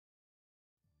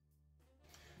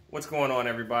What's going on,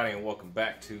 everybody, and welcome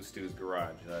back to Stu's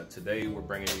Garage. Today we're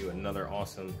bringing you another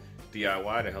awesome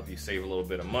DIY to help you save a little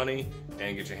bit of money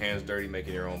and get your hands dirty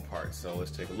making your own parts. So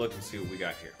let's take a look and see what we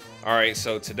got here. Alright,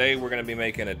 so today we're going to be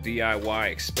making a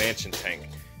DIY expansion tank.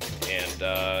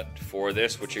 And for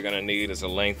this, what you're going to need is a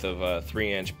length of a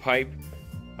 3-inch pipe,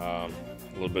 a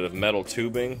little bit of metal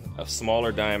tubing. A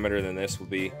smaller diameter than this would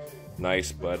be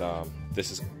nice, but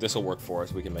this will work for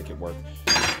us. We can make it work.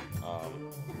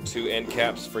 2 end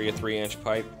caps for your 3-inch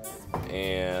pipe,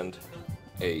 and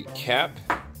a cap,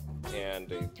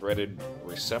 and a threaded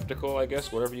receptacle, I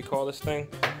guess, whatever you call this thing.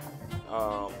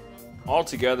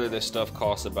 Altogether, this stuff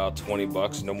costs about 20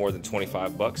 bucks, no more than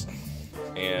 25 bucks.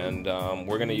 And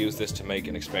we're going to use this to make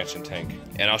an expansion tank.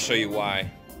 And I'll show you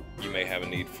why you may have a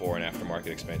need for an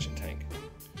aftermarket expansion tank.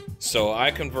 So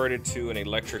I converted to an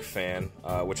electric fan,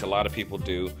 which a lot of people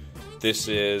do. This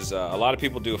is, a lot of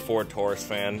people do a Ford Taurus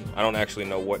fan. I don't actually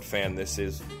know what fan this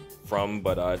is from,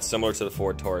 but it's similar to the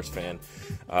Ford Taurus fan.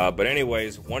 But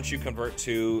anyways, once you convert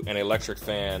to an electric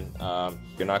fan,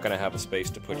 you're not going to have a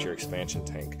space to put your expansion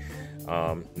tank.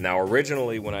 Now,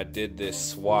 originally when I did this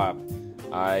swap,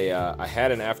 I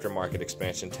had an aftermarket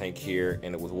expansion tank here,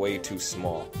 and it was way too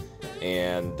small.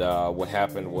 And what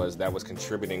happened was that was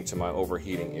contributing to my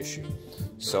overheating issue.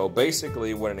 So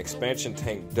basically what an expansion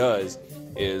tank does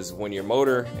is when your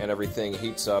motor and everything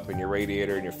heats up, and your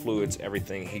radiator and your fluids,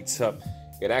 everything heats up,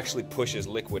 it actually pushes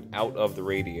liquid out of the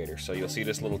radiator. So you'll see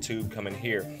this little tube come in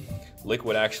here.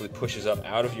 Liquid actually pushes up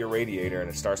out of your radiator and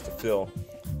it starts to fill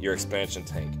your expansion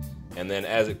tank. And then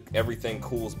as everything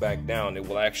cools back down, it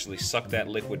will actually suck that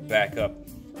liquid back up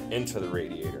into the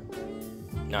radiator.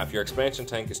 Now, if your expansion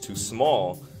tank is too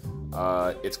small,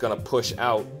 it's going to push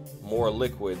out more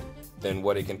liquid than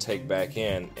what it can take back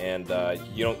in, and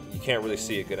you can't really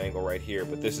see a good angle right here,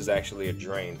 but this is actually a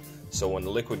drain. So when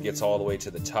the liquid gets all the way to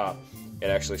the top,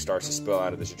 it actually starts to spill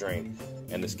out of this drain.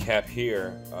 And this cap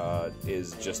here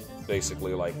is just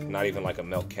basically like, not even like a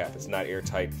milk cap. It's not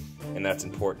airtight, and that's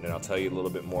important, and I'll tell you a little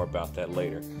bit more about that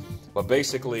later. But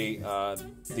basically, the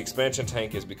expansion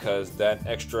tank is because that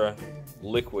extra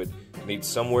liquid needs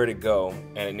somewhere to go,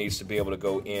 and it needs to be able to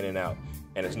go in and out.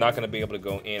 And it's not going to be able to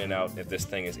go in and out if this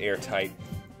thing is airtight.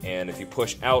 And if you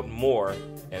push out more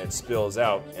and it spills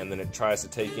out, and then it tries to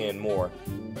take in more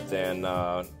than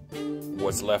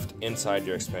what's left inside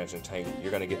your expansion tank,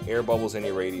 you're going to get air bubbles in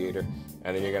your radiator,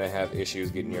 and then you're going to have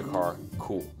issues getting your car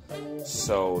cool.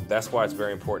 So that's why it's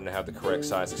very important to have the correct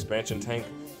size expansion tank.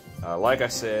 Like I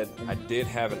said, I did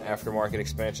have an aftermarket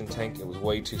expansion tank. It was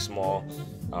way too small.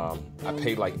 I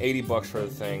paid like 80 bucks for the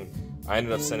thing. I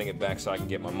ended up sending it back so I can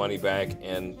get my money back,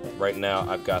 and right now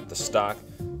I've got the stock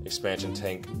expansion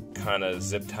tank kind of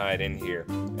zip tied in here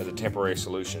as a temporary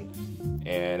solution,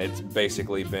 and it's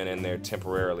basically been in there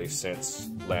temporarily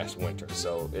since last winter.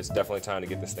 So it's definitely time to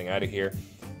get this thing out of here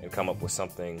and come up with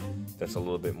something that's a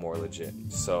little bit more legit.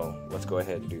 So let's go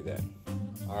ahead and do that.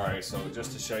 Alright, so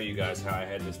just to show you guys how I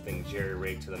had this thing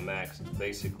jerry-rigged to the max, it's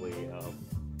basically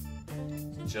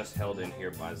just held in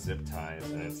here by zip ties,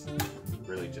 and it's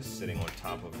really just sitting on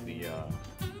top of the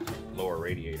lower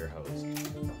radiator hose.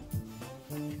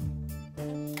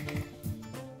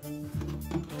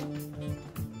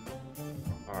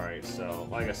 Alright, so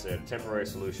like I said, temporary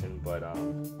solution, but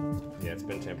yeah, it's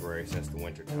been temporary since the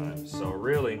winter time. So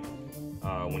really,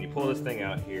 when you pull this thing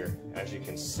out here, as you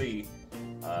can see,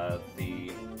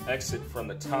 the exit from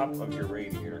the top of your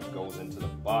radiator goes into the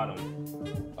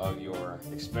bottom of your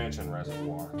expansion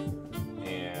reservoir,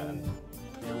 and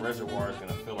your reservoir is going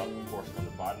to fill up, of course, from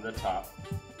the bottom to the top,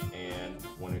 and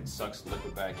when it sucks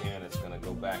liquid back in, it's going to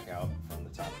go back out from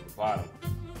the top to the bottom.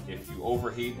 If you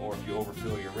overheat or if you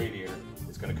overfill your radiator,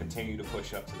 it's going to continue to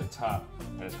push up to the top,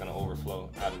 and it's going to overflow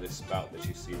out of this spout that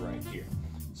you see right here.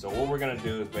 So what we're going to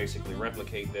do is basically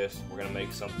replicate this. We're going to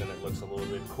make something that looks a little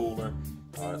bit cooler.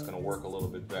 It's going to work a little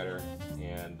bit better,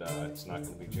 and it's not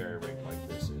going to be jerry-rigged like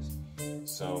this is.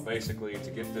 So basically,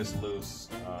 to get this loose,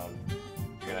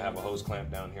 you're going to have a hose clamp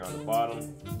down here on the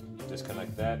bottom.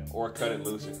 Disconnect that, or cut it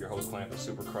loose if your hose clamp is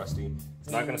super crusty.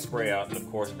 It's not going to spray out, and of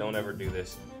course, don't ever do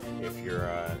this if your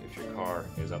car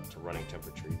is up to running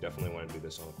temperature. You definitely want to do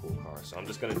this on a cool car. So I'm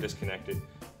just going to disconnect it,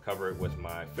 cover it with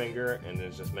my finger, and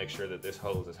then just make sure that this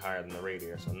hose is higher than the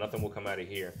radiator, so nothing will come out of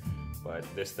here. But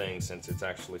this thing, since it's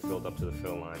actually filled up to the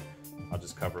fill line, I'll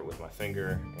just cover it with my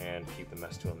finger and keep the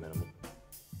mess to a minimum.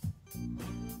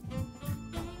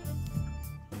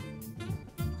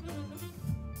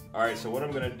 Alright, so what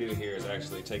I'm going to do here is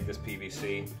actually take this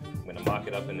PVC, I'm going to mock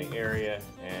it up in the area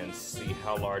and see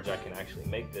how large I can actually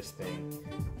make this thing.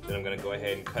 Then I'm going to go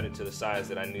ahead and cut it to the size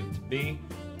that I need it to be.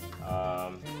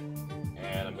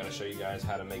 And I'm going to to show you guys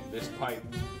how to make this pipe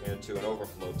into an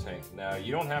overflow tank. Now,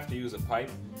 you don't have to use a pipe.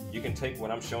 You can take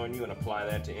what I'm showing you and apply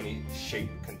that to any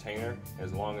shaped container,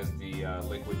 as long as the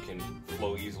liquid can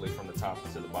flow easily from the top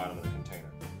to the bottom of the container.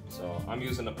 So I'm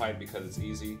using the pipe because it's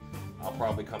easy. I'll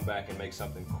probably come back and make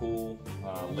something cool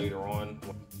later on.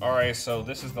 Alright, so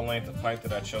this is the length of pipe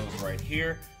that I chose right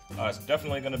here. It's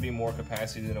definitely going to be more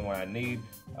capacity than what I need,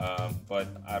 but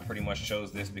I pretty much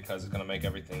chose this because it's going to make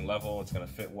everything level, it's going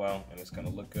to fit well, and it's going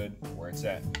to look good where it's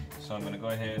at. So I'm going to go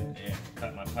ahead and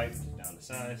cut my pipe down to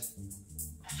size.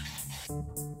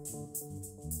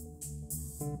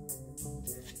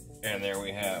 And there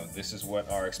we have, this is what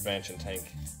our expansion tank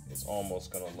is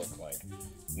almost going to look like.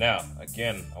 Now,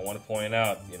 again, I want to point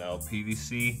out, you know,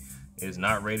 PVC is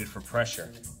not rated for pressure.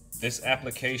 This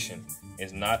application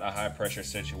is not a high pressure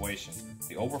situation.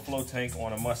 The overflow tank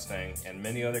on a Mustang and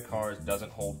many other cars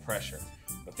doesn't hold pressure,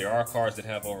 but there are cars that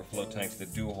have overflow tanks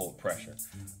that do hold pressure.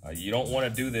 You don't want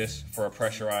to do this for a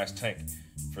pressurized tank.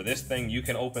 For this thing, you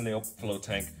can open the overflow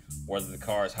tank whether the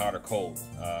car is hot or cold.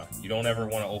 You don't ever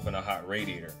want to open a hot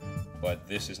radiator, but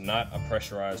this is not a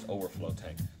pressurized overflow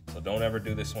tank. So don't ever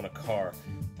do this on a car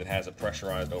that has a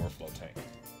pressurized overflow tank.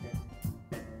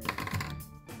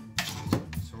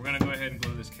 So we're going to go ahead and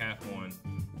glue this cap on,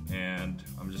 and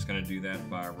I'm just going to do that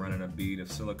by running a bead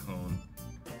of silicone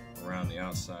around the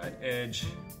outside edge.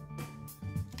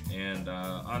 And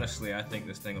honestly, I think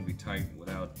this thing will be tight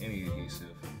without any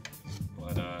adhesive,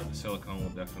 but the silicone will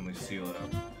definitely seal it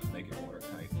up and make it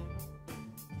watertight.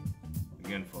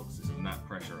 Again, folks, this is not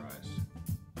pressurized.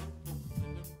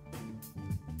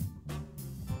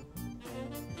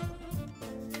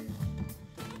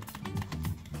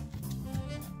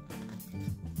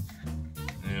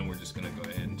 And we're just going to go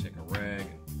ahead and take a rag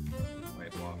and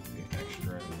wipe off the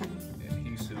extra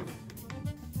adhesive.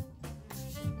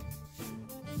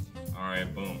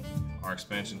 Alright, boom. Our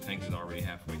expansion tank is already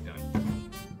halfway done.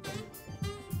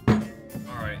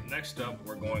 Alright, next up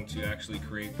we're going to actually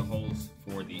create the holes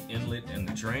for the inlet and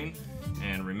the drain.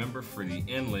 And remember, for the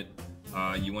inlet,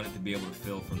 you want it to be able to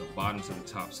fill from the bottom to the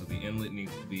top, so the inlet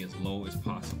needs to be as low as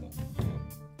possible.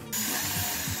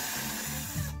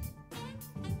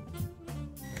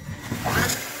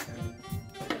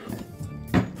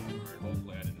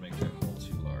 Hopefully I didn't make that hole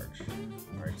too large.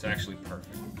 Alright, it's actually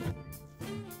perfect.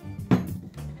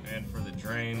 And for the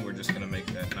drain, we're just going to make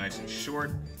that nice and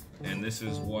short. And this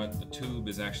is what the tube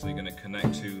is actually going to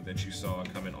connect to that you saw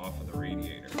coming off of the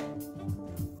radiator.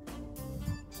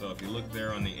 So if you look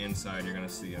there on the inside, you're going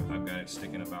to see I've got it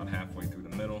sticking about halfway through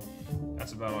the middle.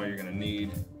 That's about all you're going to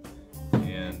need.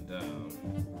 And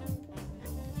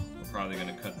we're probably going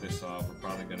to cut this off. We're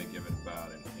probably going to give it about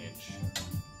an inch,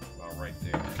 about right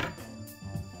there.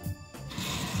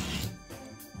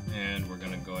 And we're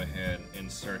going to go ahead and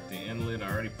insert the inlet.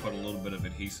 I already put a little bit of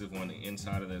adhesive on the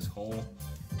inside of this hole,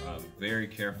 very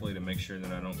carefully to make sure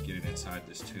that I don't get it inside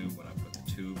this tube when I put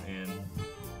the tube in.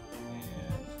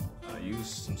 And I use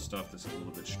some stuff that's a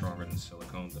little bit stronger than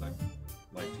silicone that I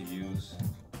like to use,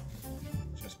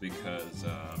 just because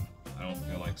I don't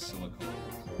feel like silicone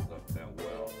holds up that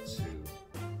well to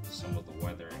some of the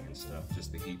weathering and stuff,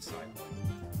 just the heat cycling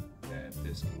that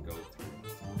this can go through.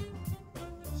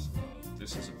 So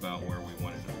this is about where we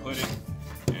wanted to put it,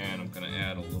 and I'm going to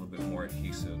add a little bit more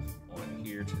adhesive on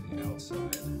here to the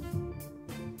outside.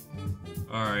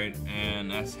 Alright,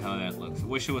 and that's how that looks. I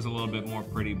wish it was a little bit more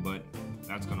pretty, but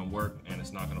that's going to work, and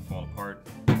it's not going to fall apart.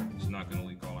 It's not going to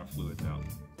leak all our fluids out.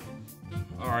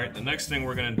 Alright, the next thing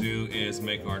we're going to do is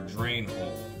make our drain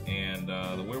hole. And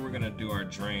the way we're going to do our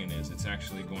drain is it's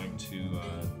actually going to,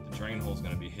 the drain hole is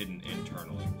going to be hidden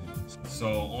internally.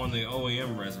 So on the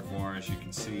OEM reservoir, as you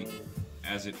can see,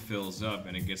 as it fills up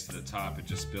and it gets to the top, it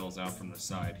just spills out from the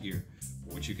side here.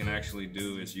 What you can actually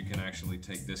do is you can actually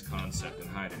take this concept and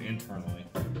hide it internally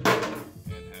and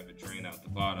have it drain out the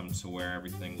bottom to where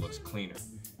everything looks cleaner.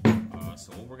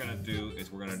 So what we're going to do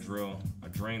is we're going to drill a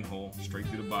drain hole straight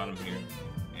through the bottom here,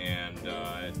 and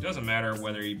it doesn't matter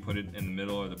whether you put it in the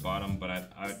middle or the bottom, but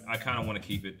I kind of want to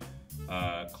keep it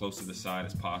close to the side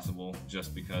as possible,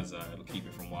 just because it'll keep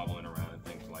it from wobbling around and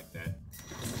things like that.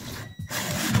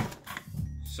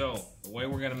 So the way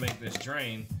we're going to make this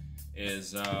drain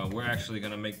is we're actually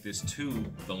going to make this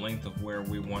tube the length of where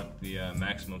we want the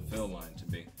maximum fill line to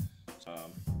be.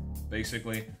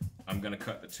 Basically, I'm going to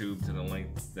cut the tube to the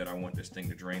length that I want this thing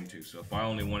to drain to. So if I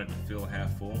only want it to fill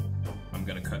half full, I'm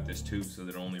going to cut this tube so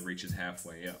that it only reaches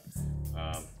halfway up.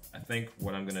 I think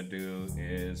what I'm going to do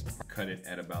is cut it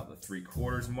at about the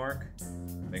 3/4 mark.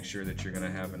 Make sure that you're going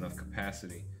to have enough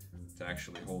capacity to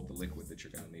actually hold the liquid that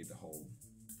you're going to need to hold.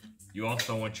 You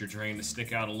also want your drain to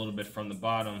stick out a little bit from the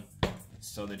bottom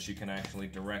so that you can actually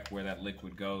direct where that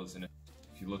liquid goes. And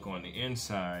if you look on the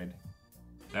inside,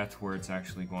 that's where it's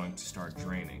actually going to start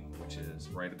draining, which is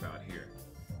right about here.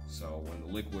 So when the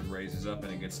liquid raises up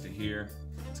and it gets to here,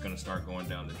 it's going to start going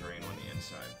down the drain on the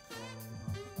inside.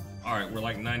 All right, we're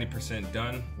like 90%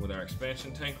 done with our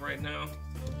expansion tank right now.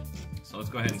 So let's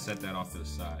go ahead and set that off to the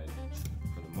side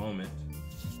for the moment.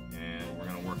 And we're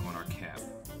going to work on our cap.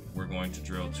 We're going to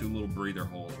drill 2 little breather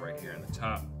holes right here in the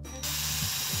top.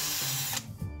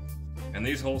 And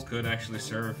these holes could actually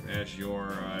serve as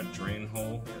your drain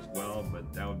hole as well,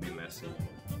 but that would be messy.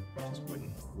 It just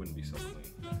wouldn't be so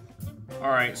clean.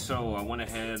 Alright, so I went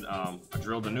ahead, I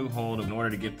drilled a new hole. In order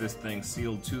to get this thing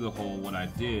sealed to the hole, what I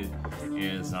did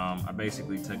is I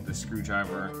basically took the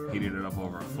screwdriver, heated it up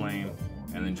over a flame,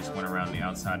 and then just went around the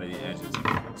outside of the edges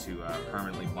to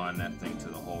permanently bond that thing to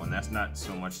the hole. And that's not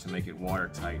so much to make it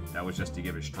watertight, that was just to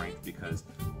give it strength, because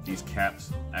these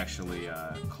caps actually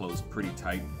close pretty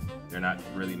tight. They're not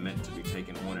really meant to be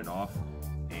taken on and off.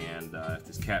 And if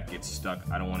this cap gets stuck,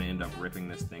 I don't want to end up ripping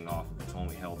this thing off if it's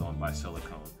only held on by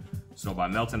silicone. So by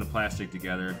melting the plastic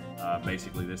together,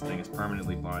 basically this thing is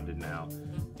permanently bonded now.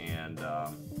 And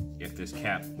if this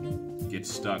cap gets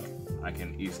stuck, I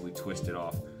can easily twist it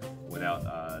off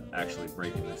without actually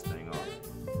breaking this thing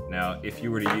off. Now, if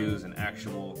you were to use an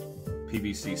actual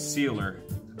PVC sealer,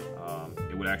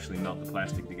 it would actually melt the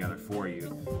plastic together for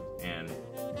you, and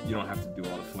you don't have to do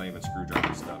all the flame and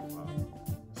screwdriver stuff.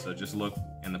 So just look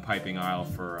in the piping aisle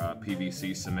for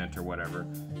PVC cement or whatever.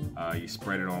 You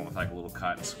spread it on with like a little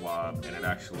cotton swab, and it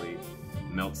actually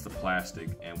melts the plastic,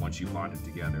 and once you bond it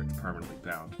together, it's permanently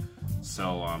bound.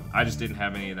 So I just didn't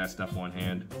have any of that stuff on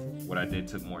hand. What I did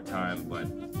took more time, but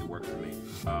it worked for me.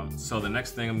 So the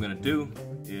next thing I'm gonna do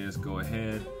is go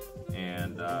ahead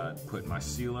and put my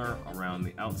sealer around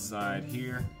the outside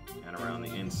here and around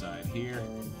the inside here.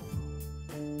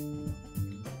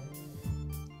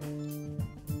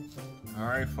 All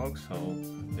right, folks, so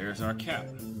there's our cap.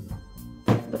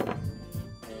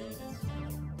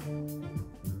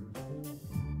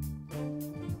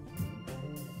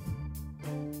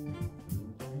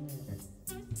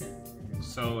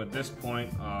 So at this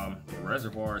point, the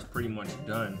reservoir is pretty much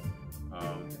done.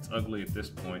 It's ugly at this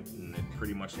point, and it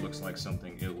pretty much looks like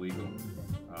something illegal.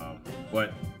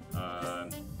 But I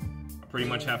pretty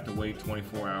much have to wait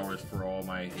 24 hours for all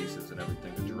my adhesives and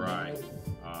everything to dry.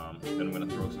 Then I'm going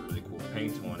to throw some really cool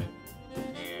paint on it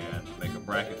and make a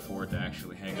bracket for it to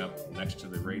actually hang up next to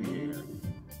the radiator.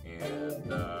 And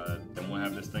then we'll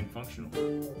have this thing functional.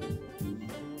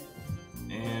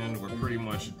 And we're pretty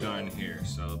much done here.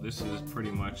 So this is pretty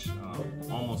much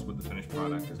almost what the finished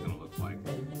product is going to look like.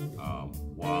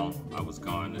 While I was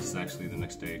gone, this is actually the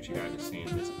next day that you guys are seeing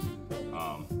this.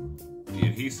 The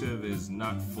adhesive is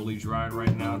not fully dried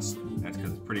right now. That's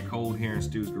because it's pretty cold here in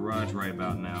Stu's garage right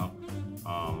about now.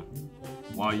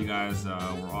 While you guys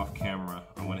were off camera,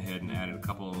 I went ahead and added a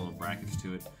couple of little brackets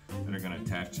to it that are going to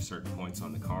attach to certain points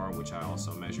on the car, which I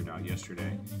also measured out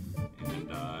yesterday. And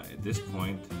at this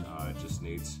point, it just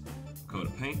needs a coat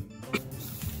of paint.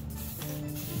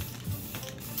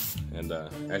 And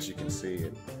as you can see,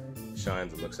 it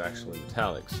shines. It looks actually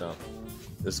metallic, so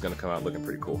this is going to come out looking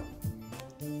pretty cool.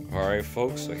 All right,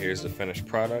 folks, so here's the finished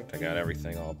product. I got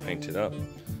everything all painted up,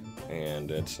 and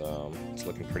it's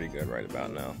looking pretty good right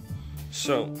about now.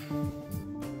 So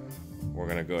we're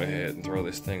gonna go ahead and throw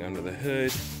this thing under the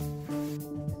hood.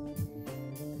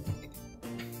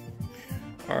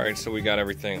 All right, so we got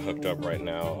everything hooked up right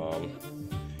now.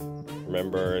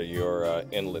 Remember your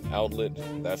inlet outlet,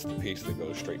 that's the piece that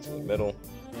goes straight to the middle,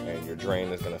 and your drain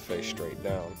is gonna face straight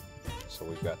down. So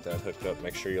we've got that hooked up.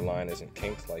 Make sure your line isn't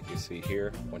kinked like you see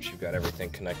here once you've got everything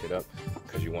connected up,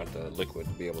 because you want the liquid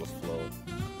to be able to flow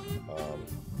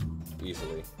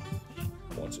easily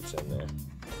once it's in there.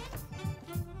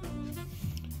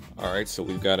 Alright, so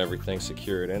we've got everything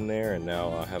secured in there, and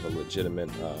now I have a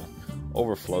legitimate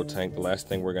overflow tank. The last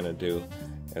thing we're going to do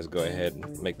is go ahead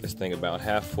and make this thing about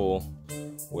half full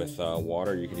with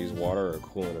water. You can use water or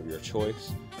coolant of your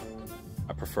choice.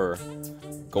 I prefer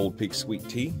Gold Peak Sweet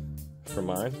Tea for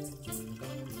mine.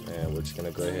 And we're just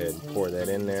going to go ahead and pour that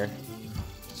in there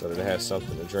so that it has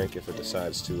something to drink if it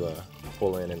decides to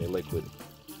pull in any liquid.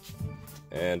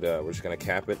 And we're just going to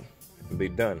cap it and be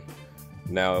done.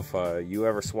 Now, if you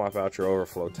ever swap out your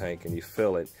overflow tank and you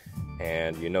fill it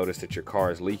and you notice that your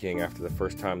car is leaking after the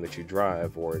first time that you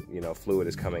drive, or fluid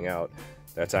is coming out,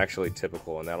 that's actually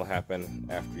typical, and that'll happen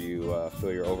after you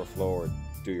fill your overflow or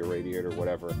do your radiator or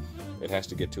whatever. It has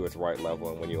to get to its right level,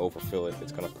 and when you overfill it,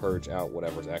 it's going to purge out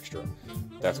whatever's extra.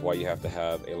 That's why you have to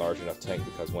have a large enough tank,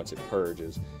 because once it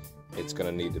purges, it's going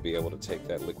to need to be able to take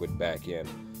that liquid back in.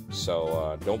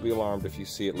 So don't be alarmed if you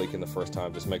see it leaking the first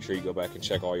time. Just make sure you go back and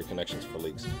check all your connections for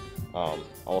leaks.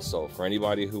 Also, for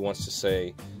anybody who wants to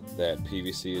say that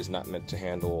PVC is not meant to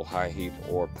handle high heat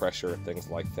or pressure, things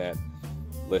like that,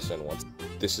 listen,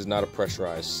 this is not a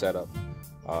pressurized setup.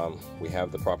 We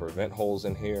have the proper vent holes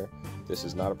in here. This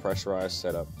is not a pressurized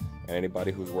setup, and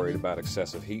anybody who's worried about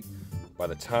excessive heat, by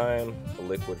the time the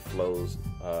liquid flows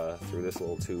through this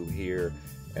little tube here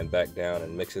and back down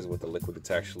and mixes with the liquid that's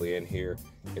actually in here,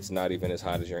 it's not even as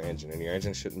hot as your engine, and your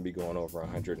engine shouldn't be going over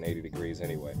 180 degrees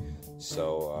anyway.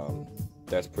 So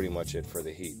that's pretty much it for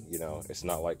the heat. You know, it's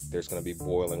not like there's going to be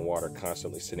boiling water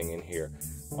constantly sitting in here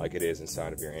like it is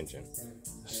inside of your engine.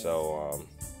 So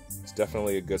it's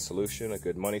definitely a good solution, a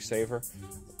good money saver.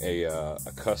 A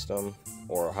custom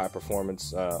or a high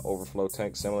performance overflow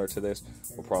tank similar to this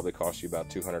will probably cost you about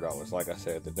 $200. Like I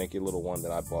said, the dinky little one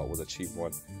that I bought was a cheap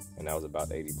one, and that was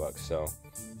about 80 bucks. So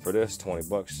for this, 20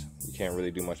 bucks, you can't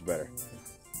really do much better.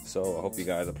 So I hope you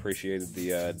guys appreciated the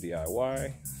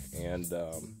DIY, and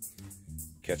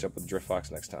catch up with Drift Fox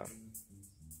next time.